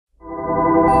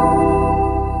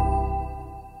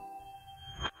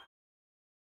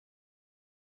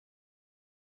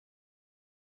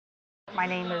My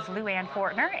name is Lou Ann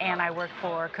Fortner, and I work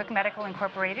for Cook Medical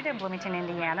Incorporated in Bloomington,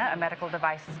 Indiana, a medical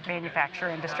device manufacturer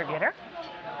and distributor.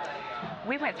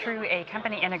 We went through a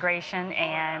company integration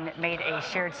and made a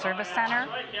shared service center.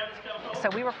 So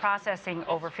we were processing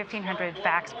over 1,500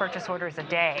 fax purchase orders a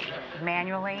day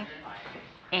manually,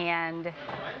 and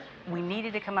we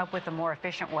needed to come up with a more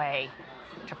efficient way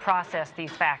to process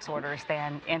these fax orders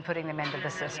than inputting them into the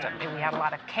system. And we had a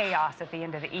lot of chaos at the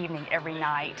end of the evening every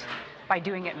night by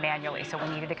doing it manually, so we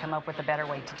needed to come up with a better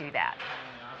way to do that.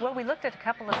 Well, we looked at a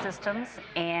couple of systems,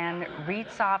 and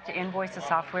ReadSoft Invoice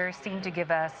software seemed to give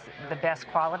us the best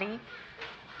quality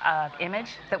of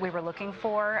image that we were looking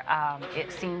for.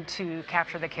 It seemed to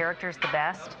capture the characters the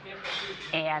best,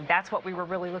 and that's what we were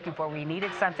really looking for. We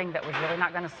needed something that was really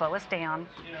not going to slow us down.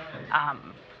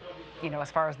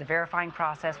 As far as the verifying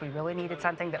process, we really needed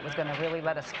something that was going to really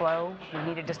let us flow. We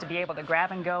needed just to be able to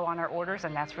grab and go on our orders,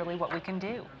 and that's really what we can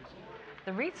do.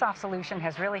 The ReadSoft solution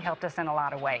has really helped us in a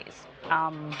lot of ways.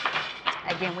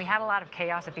 Again, we had a lot of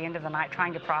chaos at the end of the night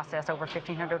trying to process over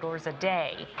 1,500 orders a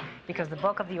day because the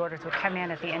bulk of the orders would come in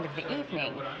at the end of the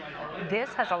evening. This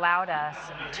has allowed us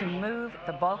to move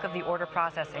the bulk of the order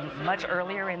processing much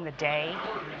earlier in the day,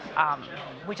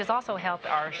 which has also helped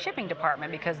our shipping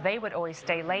department because they would always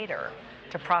stay later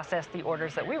to process the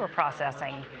orders that we were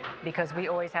processing because we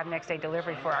always have next day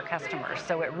delivery for our customers.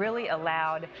 So it really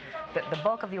allowed the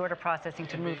bulk of the order processing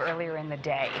to move earlier in the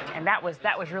day, and that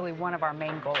was really one of our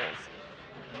main goals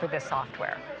for this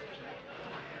software.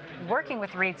 Working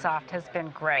with ReadSoft has been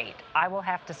great. I will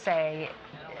have to say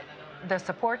the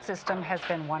support system has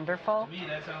been wonderful.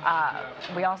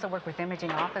 We also work with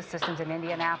Imaging Office Systems in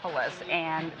Indianapolis,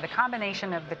 and the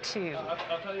combination of the two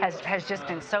has just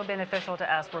been so beneficial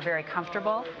to us. We're very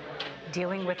comfortable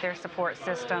dealing with their support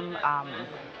system.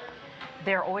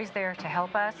 They're always there to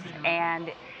help us,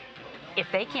 and if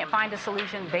they can't find a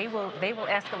solution, they will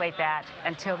escalate that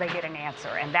until they get an answer,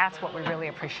 and that's what we really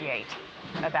appreciate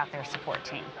about their support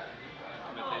team.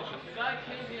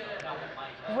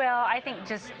 Well, I think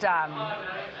just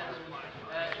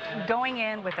going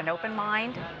in with an open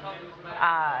mind.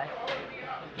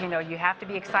 You have to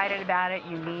be excited about it.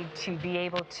 You need to be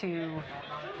able to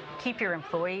keep your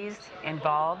employees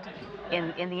involved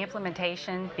in the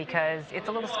implementation because it's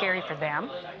a little scary for them.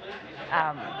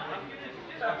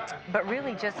 But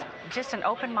really just an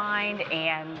open mind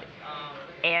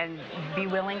and be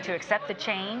willing to accept the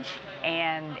change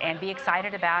and be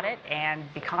excited about it and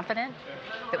be confident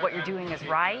that what you're doing is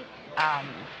right.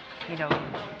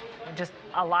 Just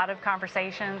a lot of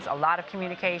conversations, a lot of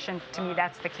communication. To me,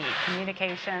 that's the key.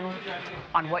 Communication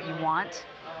on what you want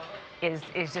is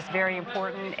just very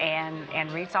important, and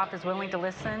ReadSoft is willing to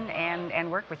listen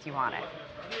and work with you on it.